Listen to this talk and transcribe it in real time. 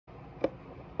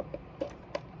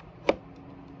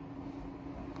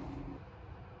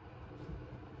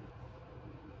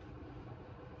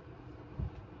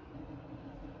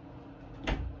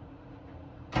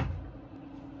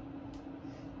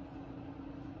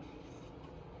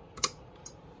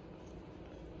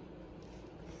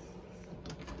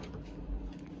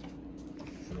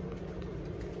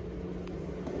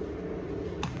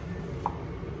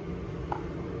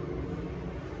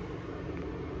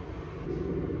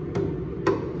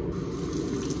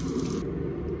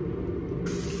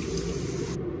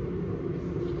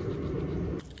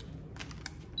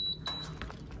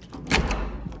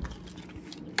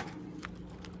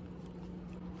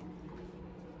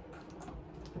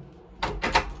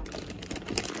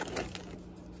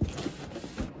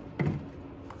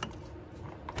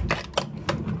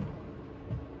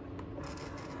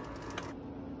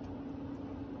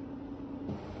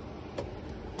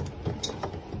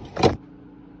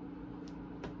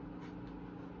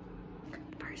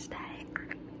first day.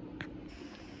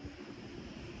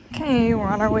 Okay, we're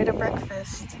on our way to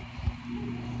breakfast.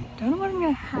 Don't know what I'm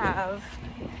gonna have.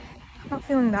 I'm not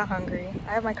feeling that hungry.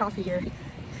 I have my coffee here.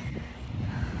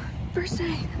 First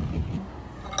day.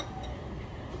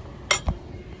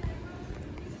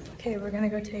 Okay, we're gonna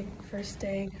go take first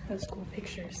day of school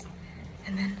pictures.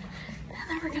 And then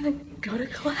we're gonna go to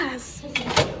class.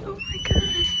 Oh my god.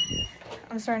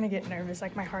 I'm starting to get nervous,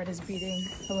 like my heart is beating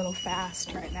a little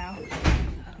fast right now.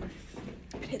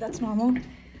 Okay, that's normal.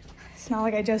 It's not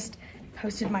like I just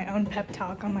posted my own pep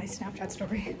talk on my Snapchat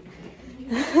story.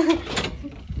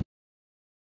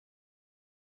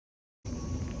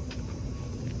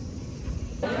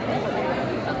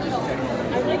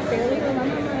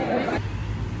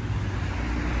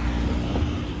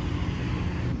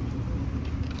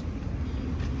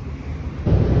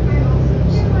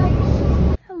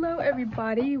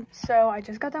 Everybody, so I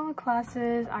just got done with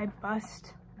classes. I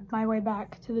bussed my way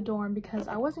back to the dorm because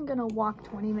I wasn't gonna walk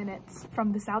 20 minutes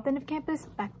from the south end of campus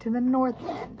back to the north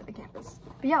end of the campus.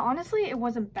 But yeah, honestly, it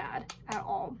wasn't bad at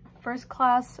all. First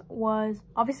class was,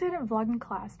 obviously I didn't vlog in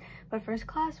class, but first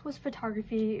class was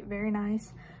photography, very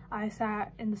nice. I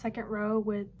sat in the second row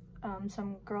with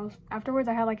some girls. Afterwards,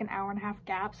 I had like an hour-and-a-half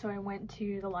gap, so I went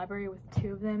to the library with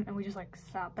two of them and we just like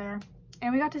sat there.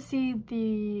 And we got to see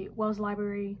the Wells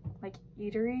Library like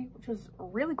eatery, which was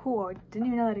really cool. I didn't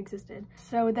even know that existed.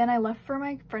 So then I left for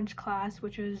my French class,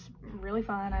 which was really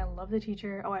fun. I love the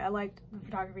teacher. Oh, I liked the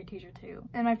photography teacher too.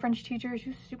 And my French teacher, she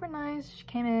was super nice. She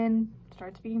came in,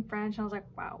 started speaking French, and I was like,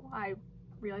 wow, I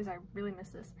realized I really miss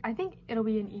this. I think it'll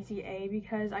be an easy A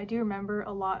because I do remember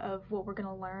a lot of what we're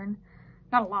gonna learn.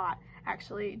 Not a lot,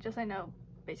 actually, just I know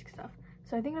basic stuff.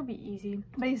 So I think it'll be easy,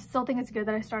 but I still think it's good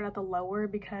that I start at the lower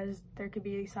because there could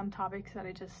be some topics that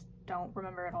I just don't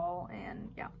remember at all, and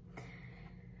yeah.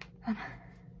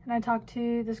 And I talked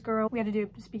to this girl. We had to do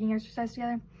a speaking exercise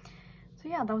together. So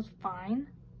yeah, that was fine.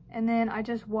 And then I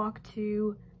just walked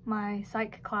to my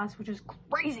psych class, which is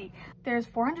crazy. There's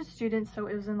 400 students, so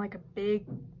it was in like a big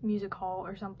music hall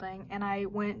or something, and I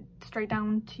went straight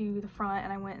down to the front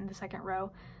and I went in the second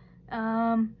row.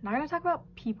 Not gonna talk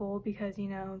about people because, you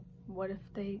know, what if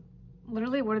they,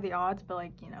 literally what are the odds, but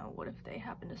like, you know, what if they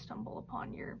happen to stumble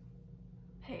upon your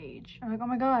page? I'm like, oh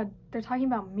my god, they're talking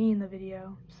about me in the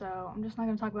video, so I'm just not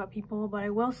gonna talk about people, but I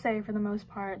will say for the most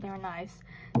part they were nice.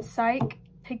 Psych,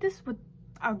 take this with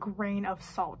a grain of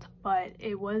salt, but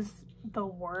it was the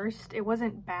worst. It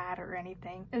wasn't bad or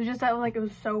anything. It was just that like it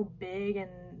was so big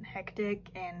and hectic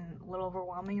and a little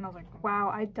overwhelming, and I was like,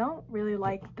 wow, I don't really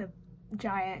like the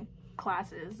giant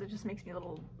classes. It just makes me a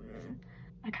little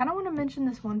I kind of want to mention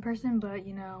this one person, but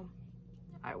you know,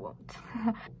 I won't.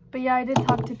 But yeah, I did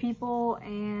talk to people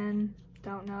and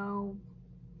don't know.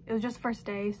 It was just first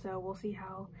day, so we'll see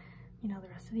how, you know, the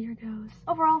rest of the year goes.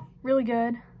 Overall, really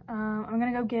good. I'm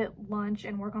gonna go get lunch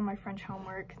and work on my French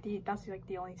homework. That's like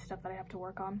the only stuff that I have to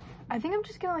work on. I think I'm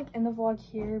just gonna like end the vlog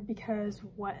here because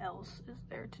what else is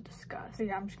there to discuss? So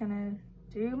yeah, I'm just gonna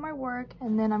do my work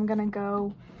and then I'm gonna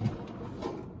go.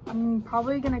 I'm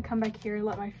probably gonna come back here,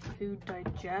 let my food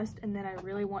digest, and then I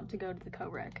really want to go to the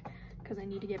co-rec because I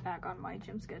need to get back on my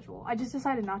gym schedule. I just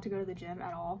decided not to go to the gym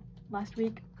at all last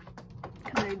week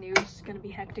because I knew it was gonna be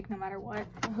hectic no matter what.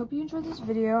 I hope you enjoyed this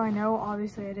video. I know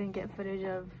obviously I didn't get footage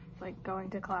of like going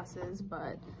to classes,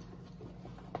 but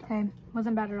hey,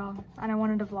 wasn't bad at all. And I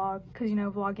wanted to vlog because, you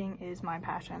know, vlogging is my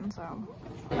passion, so.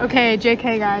 Okay,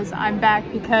 JK guys, I'm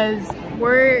back because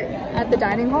we're at the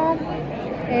dining hall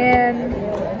and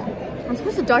I'm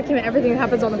supposed to document everything that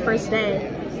happens on the first day,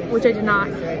 which I did not,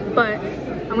 but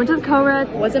I went to the co-rec,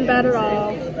 wasn't bad at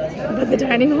all, but the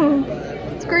dining hall,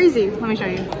 it's crazy. Let me show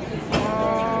you.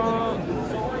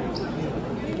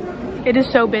 It is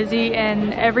so busy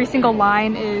and every single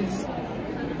line is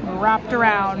wrapped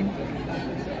around,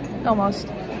 almost.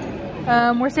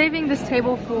 We're saving this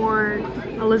table for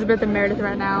Elizabeth and Meredith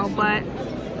right now, but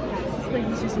like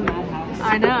it's just a madhouse.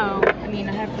 I know. I mean,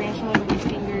 I have ranch all over my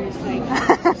fingers. Like,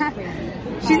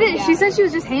 she said she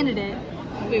was just handed it.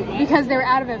 Wait, what? Because they were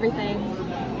out of everything.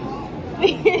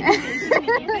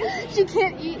 She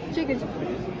can't eat chicken.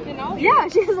 You know? Yeah,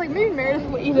 she was like, maybe Meredith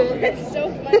will eat it. It's so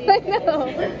funny. I know.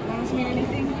 Want to eat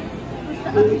anything? The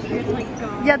other chair's like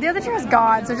gone. Yeah, the other chair is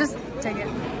gone, so just take it.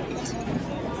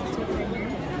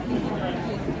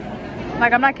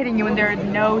 Like, I'm not kidding you when there are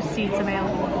no seats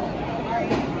available.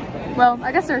 Well,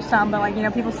 I guess there's some, but like, you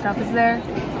know, people's stuff is there.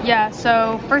 Yeah,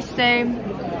 so first day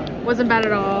wasn't bad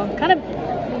at all. Kind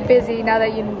of busy now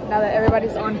that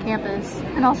everybody's on campus.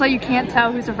 And also you can't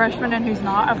tell who's a freshman and who's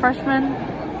not a freshman.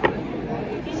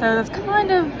 So that's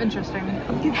kind of interesting.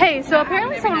 Hey, so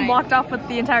apparently someone walked off with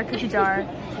the entire cookie jar.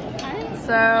 So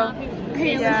So,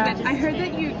 Okay, yeah. Elizabeth, I heard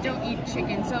that you don't eat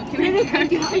chicken, so can I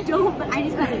I don't, but I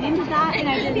just got into that and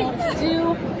I didn't know what to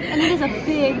do. And it is a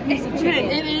big piece of chicken.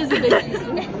 It is a big piece.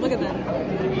 Look at that.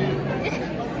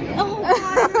 Oh,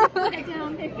 God. Put it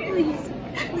down. Please.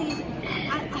 Please.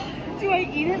 Do I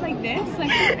eat it like this?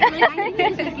 Like, I think you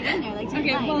just stick it in there, like, take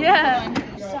okay, mine. well, Yeah.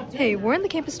 Hey, we're in the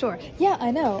campus store. Yeah,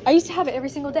 I know. I used to have it every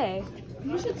single day.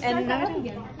 You should start that up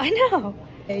again. I know.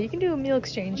 Yeah, you can do a meal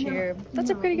exchange here. That's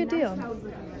a pretty good deal.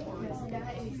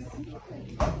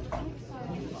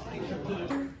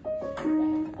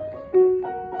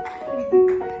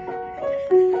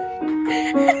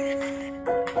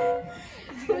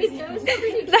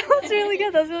 That was really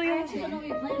good. That was really good. I don't know what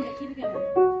you're playing, but keep it going.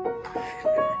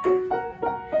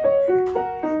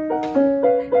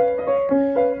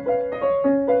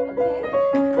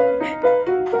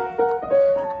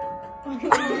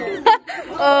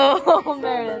 Oh,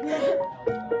 Meredith.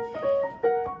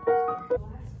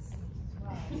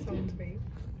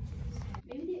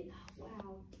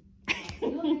 Wow. You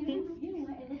know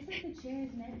what? It looks like the chair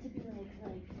is meant to be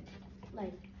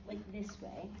like this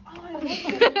way. Oh, I love that.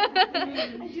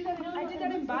 I do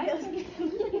that in bio.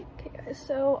 Okay, guys,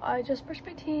 so I just brushed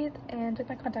my teeth and took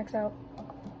my contacts out.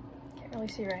 Can't really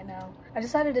see right now. I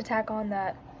decided to tack on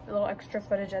that little extra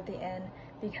footage at the end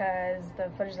because the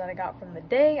footage that I got from the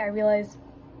day, I realized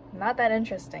not that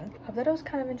interesting. Hope that it was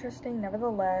kind of interesting.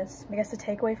 Nevertheless, I guess the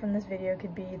takeaway from this video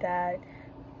could be that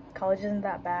college isn't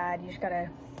that bad. You just gotta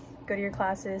go to your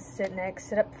classes, sit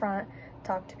up front,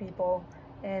 talk to people,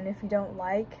 and if you don't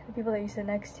like the people that you sit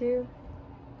next to,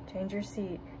 change your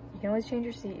seat. You can always change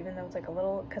your seat even though it's like a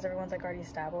little, because everyone's like already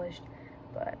established.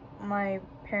 But my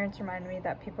parents reminded me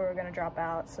that people were gonna drop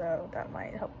out, so that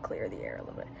might help clear the air a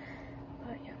little bit.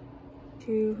 But yeah,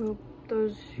 to hope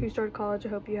those who started college, I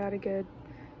hope you had a good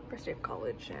first day of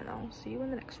college, and I'll see you in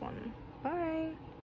the next one. Bye.